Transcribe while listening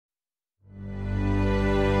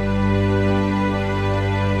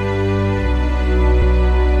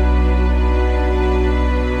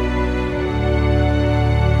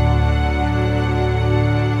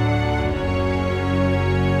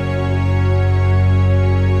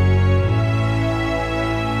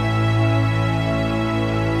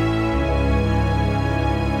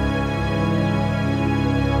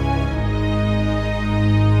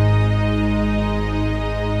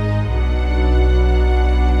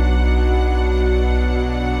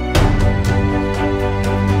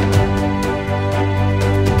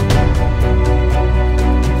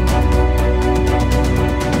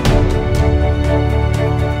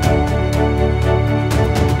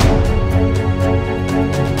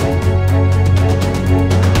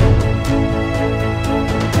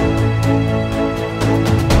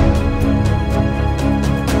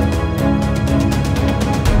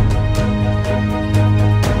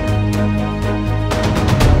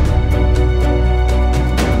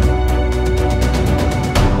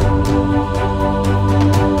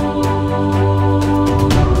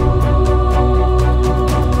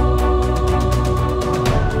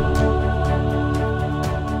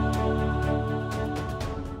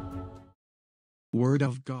Word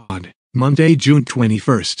of God, Monday, June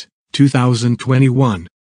 21st, 2021.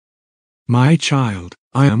 My child,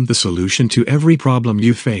 I am the solution to every problem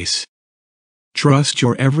you face. Trust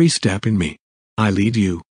your every step in me. I lead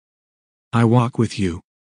you. I walk with you.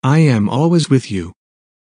 I am always with you.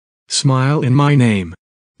 Smile in my name.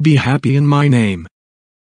 Be happy in my name.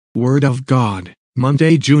 Word of God,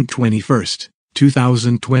 Monday, June 21st,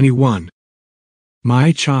 2021.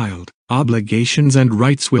 My child, obligations and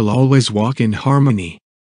rights will always walk in harmony.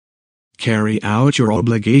 Carry out your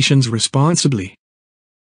obligations responsibly.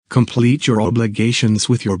 Complete your obligations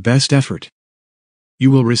with your best effort.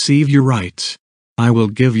 You will receive your rights. I will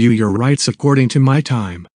give you your rights according to my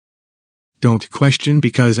time. Don't question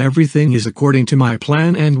because everything is according to my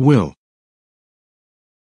plan and will.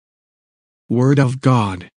 Word of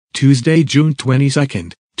God, Tuesday, June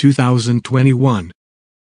 22nd, 2021.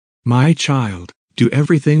 My child, do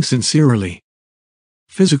everything sincerely.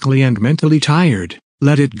 Physically and mentally tired,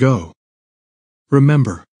 let it go.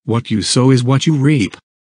 Remember, what you sow is what you reap.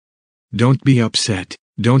 Don't be upset,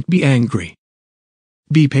 don't be angry.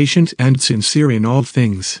 Be patient and sincere in all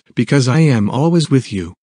things, because I am always with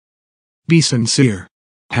you. Be sincere.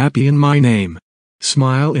 Happy in my name.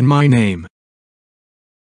 Smile in my name.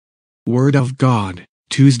 Word of God,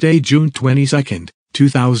 Tuesday, June 22nd,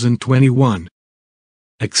 2021.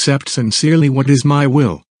 Accept sincerely what is my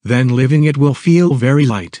will, then living it will feel very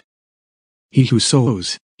light. He who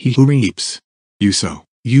sows, he who reaps. You sow,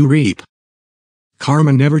 you reap.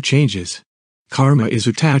 Karma never changes. Karma is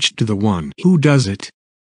attached to the one who does it.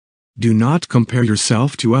 Do not compare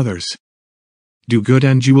yourself to others. Do good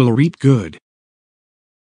and you will reap good.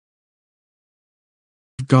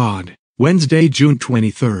 God, Wednesday, June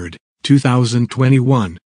 23rd,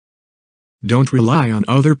 2021. Don't rely on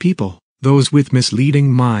other people, those with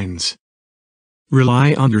misleading minds.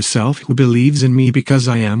 Rely on yourself who believes in me because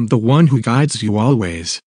I am the one who guides you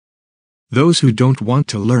always. Those who don't want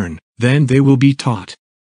to learn, then they will be taught.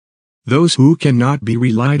 Those who cannot be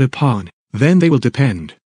relied upon, then they will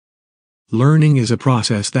depend. Learning is a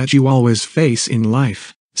process that you always face in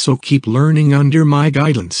life, so keep learning under my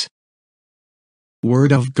guidance.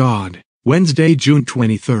 Word of God, Wednesday, June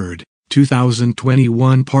 23rd,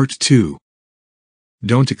 2021, Part 2.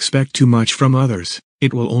 Don't expect too much from others,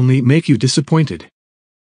 it will only make you disappointed.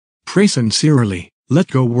 Pray sincerely, let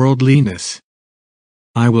go worldliness.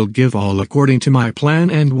 I will give all according to my plan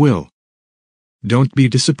and will. Don't be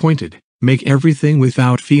disappointed, make everything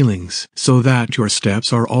without feelings so that your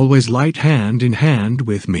steps are always light hand in hand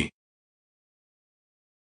with me.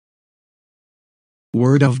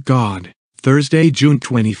 Word of God, Thursday, June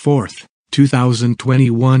 24th,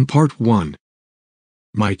 2021, Part 1.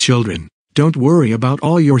 My children, don't worry about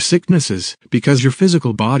all your sicknesses, because your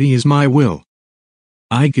physical body is my will.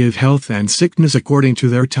 I give health and sickness according to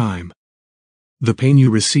their time. The pain you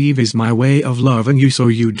receive is my way of loving you so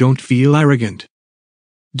you don't feel arrogant.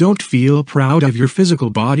 Don't feel proud of your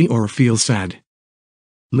physical body or feel sad.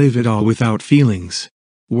 Live it all without feelings.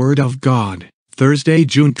 Word of God, Thursday,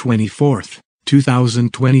 June 24th,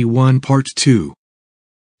 2021, Part 2.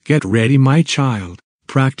 Get ready, my child.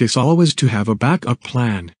 Practice always to have a backup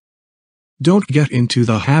plan. Don't get into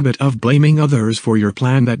the habit of blaming others for your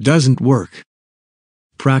plan that doesn't work.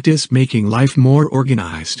 Practice making life more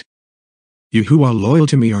organized. You who are loyal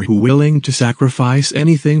to me are who willing to sacrifice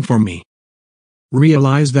anything for me.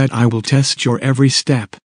 Realize that I will test your every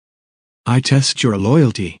step. I test your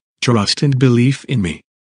loyalty, trust and belief in me.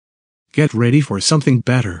 Get ready for something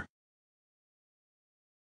better.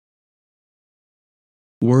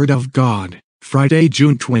 Word of God, Friday,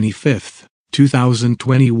 June 25th,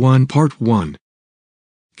 2021, Part 1.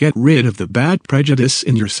 Get rid of the bad prejudice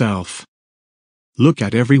in yourself. Look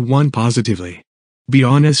at everyone positively. Be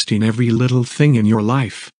honest in every little thing in your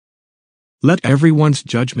life. Let everyone's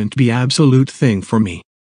judgment be absolute thing for me.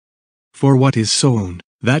 For what is sown,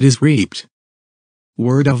 that is reaped.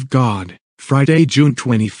 Word of God, Friday, June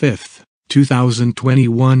 25th,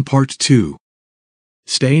 2021, Part 2.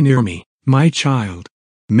 Stay near me, my child.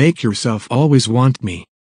 Make yourself always want me.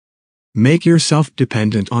 Make yourself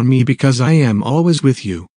dependent on me because I am always with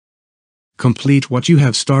you. Complete what you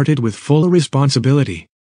have started with full responsibility.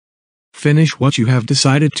 Finish what you have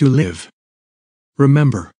decided to live.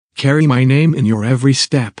 Remember, carry my name in your every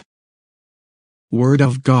step. Word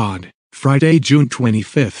of God, Friday, June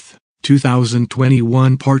 25th,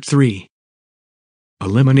 2021, Part 3.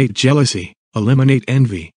 Eliminate jealousy, eliminate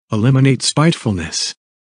envy, eliminate spitefulness.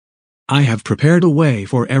 I have prepared a way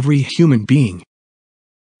for every human being.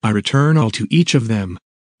 I return all to each of them.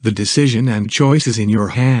 The decision and choice is in your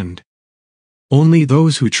hand. Only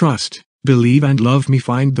those who trust, believe and love me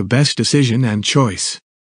find the best decision and choice.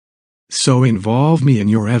 so involve me in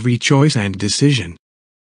your every choice and decision.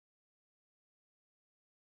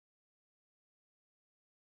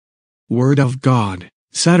 Word of God,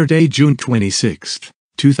 Saturday, June 26,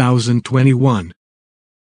 2021.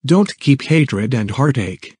 Don't keep hatred and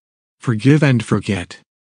heartache. Forgive and forget.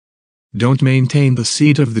 Don't maintain the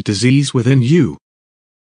seed of the disease within you.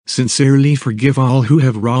 Sincerely forgive all who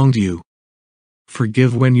have wronged you.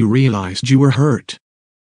 Forgive when you realized you were hurt.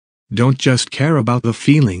 Don't just care about the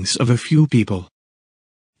feelings of a few people.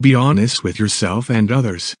 Be honest with yourself and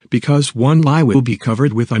others, because one lie will be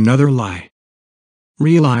covered with another lie.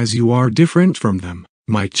 Realize you are different from them,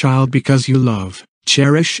 my child, because you love,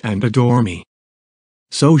 cherish and adore me.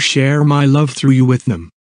 So share my love through you with them.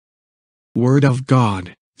 Word of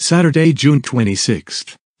God, Saturday, June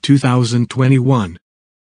 26, 2021.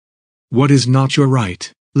 What is not your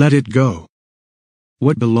right, let it go.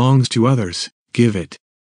 What belongs to others, give it.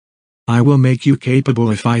 I will make you capable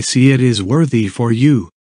if I see it is worthy for you.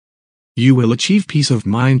 You will achieve peace of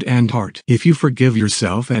mind and heart if you forgive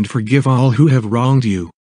yourself and forgive all who have wronged you.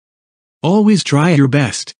 Always try your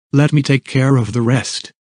best, let me take care of the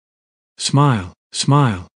rest. Smile,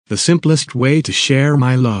 smile, the simplest way to share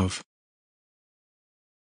my love.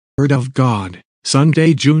 Word of God,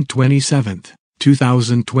 Sunday, June 27,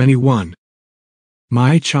 2021.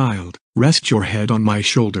 My child, rest your head on my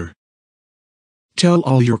shoulder. Tell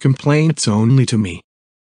all your complaints only to me.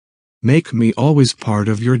 Make me always part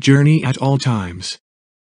of your journey at all times.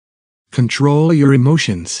 Control your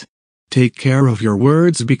emotions. Take care of your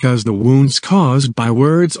words because the wounds caused by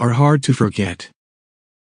words are hard to forget.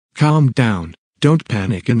 Calm down, don't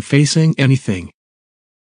panic in facing anything.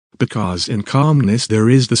 Because in calmness there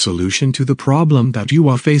is the solution to the problem that you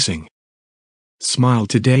are facing. Smile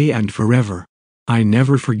today and forever. I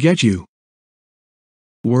never forget you.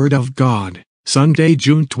 Word of God, Sunday,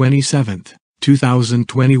 June 27,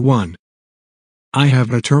 2021. I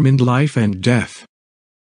have determined life and death.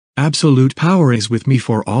 Absolute power is with me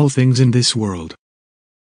for all things in this world.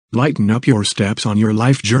 Lighten up your steps on your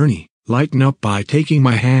life journey, lighten up by taking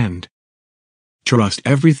my hand. Trust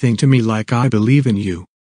everything to me like I believe in you.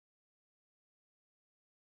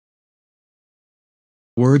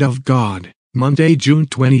 Word of God, Monday, June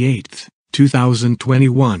 28,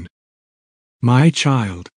 2021. My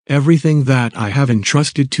child, everything that I have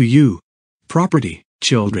entrusted to you, property,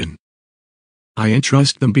 children, I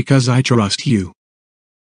entrust them because I trust you.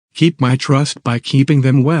 Keep my trust by keeping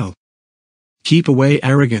them well. Keep away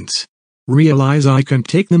arrogance. Realize I can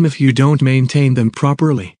take them if you don't maintain them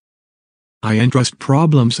properly. I entrust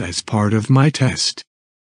problems as part of my test.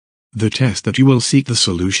 The test that you will seek the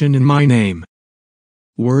solution in my name.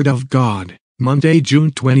 Word of God, Monday,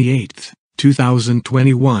 June 28,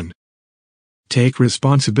 2021. Take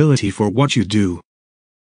responsibility for what you do.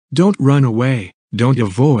 Don't run away, don't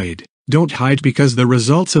avoid, don't hide because the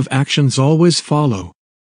results of actions always follow.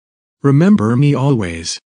 Remember me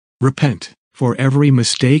always. Repent, for every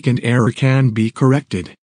mistake and error can be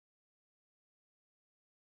corrected.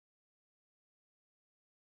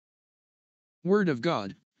 Word of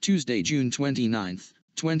God, Tuesday, June 29th,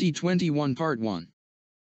 2021, Part 1.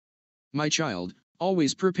 My child,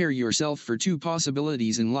 always prepare yourself for two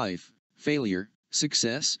possibilities in life: failure,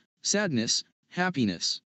 success, sadness,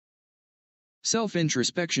 happiness.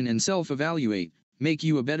 Self-introspection and self-evaluate make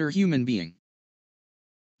you a better human being.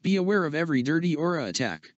 Be aware of every dirty aura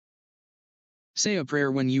attack. Say a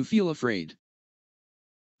prayer when you feel afraid.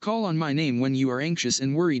 Call on my name when you are anxious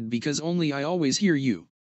and worried because only I always hear you.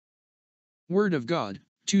 Word of God,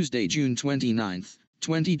 Tuesday, June 29th,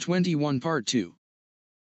 2021, Part 2.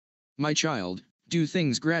 My child, do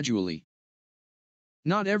things gradually.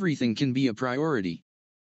 Not everything can be a priority.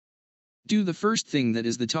 Do the first thing that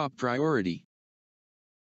is the top priority.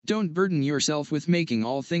 Don't burden yourself with making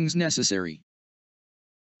all things necessary.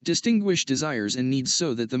 Distinguish desires and needs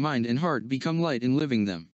so that the mind and heart become light in living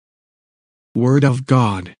them. Word of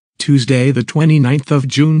God, Tuesday, the 29th of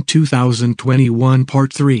June 2021,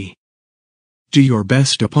 Part 3. Do your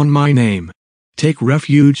best upon my name. Take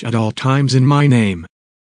refuge at all times in my name.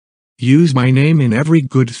 Use my name in every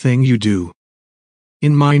good thing you do.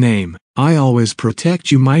 In my name, I always protect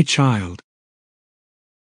you, my child.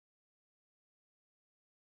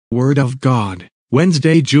 Word of God,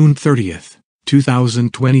 Wednesday, June 30th,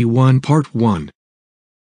 2021, Part 1.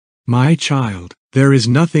 My child, there is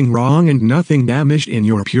nothing wrong and nothing damaged in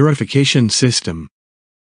your purification system.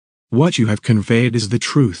 What you have conveyed is the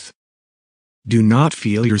truth. Do not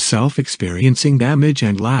feel yourself experiencing damage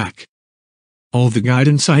and lack. All the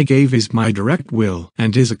guidance I gave is my direct will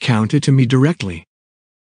and is accounted to me directly.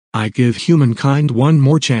 I give humankind one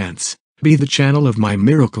more chance. Be the channel of my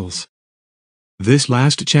miracles. This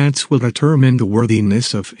last chance will determine the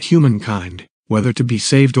worthiness of humankind, whether to be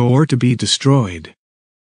saved or to be destroyed.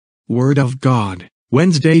 Word of God,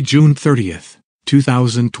 Wednesday, June 30th,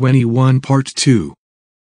 2021, Part 2.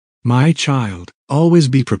 My child, always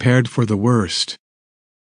be prepared for the worst.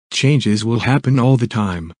 Changes will happen all the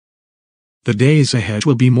time. The days ahead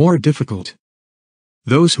will be more difficult.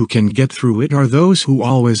 Those who can get through it are those who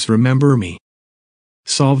always remember me.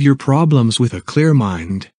 Solve your problems with a clear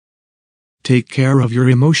mind. Take care of your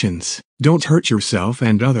emotions, don't hurt yourself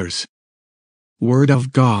and others. Word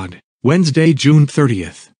of God, Wednesday, June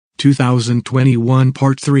 30th, 2021,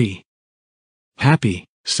 Part 3. Happy,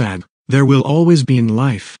 sad, there will always be in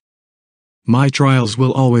life. My trials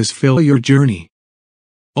will always fill your journey.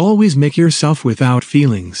 Always make yourself without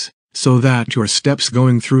feelings, so that your steps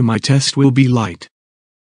going through my test will be light.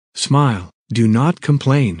 Smile, do not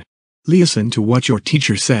complain. Listen to what your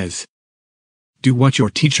teacher says. Do what your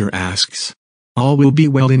teacher asks. All will be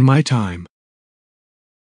well in my time.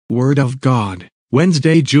 Word of God,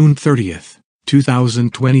 Wednesday, June 30th,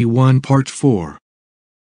 2021, Part 4.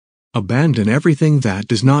 Abandon everything that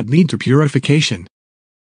does not lead to purification.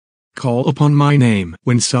 Call upon my name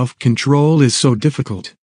when self-control is so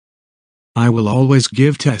difficult. I will always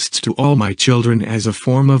give tests to all my children as a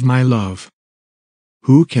form of my love.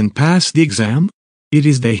 Who can pass the exam? It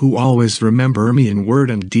is they who always remember me in word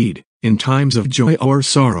and deed, in times of joy or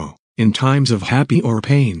sorrow, in times of happy or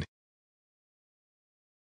pain.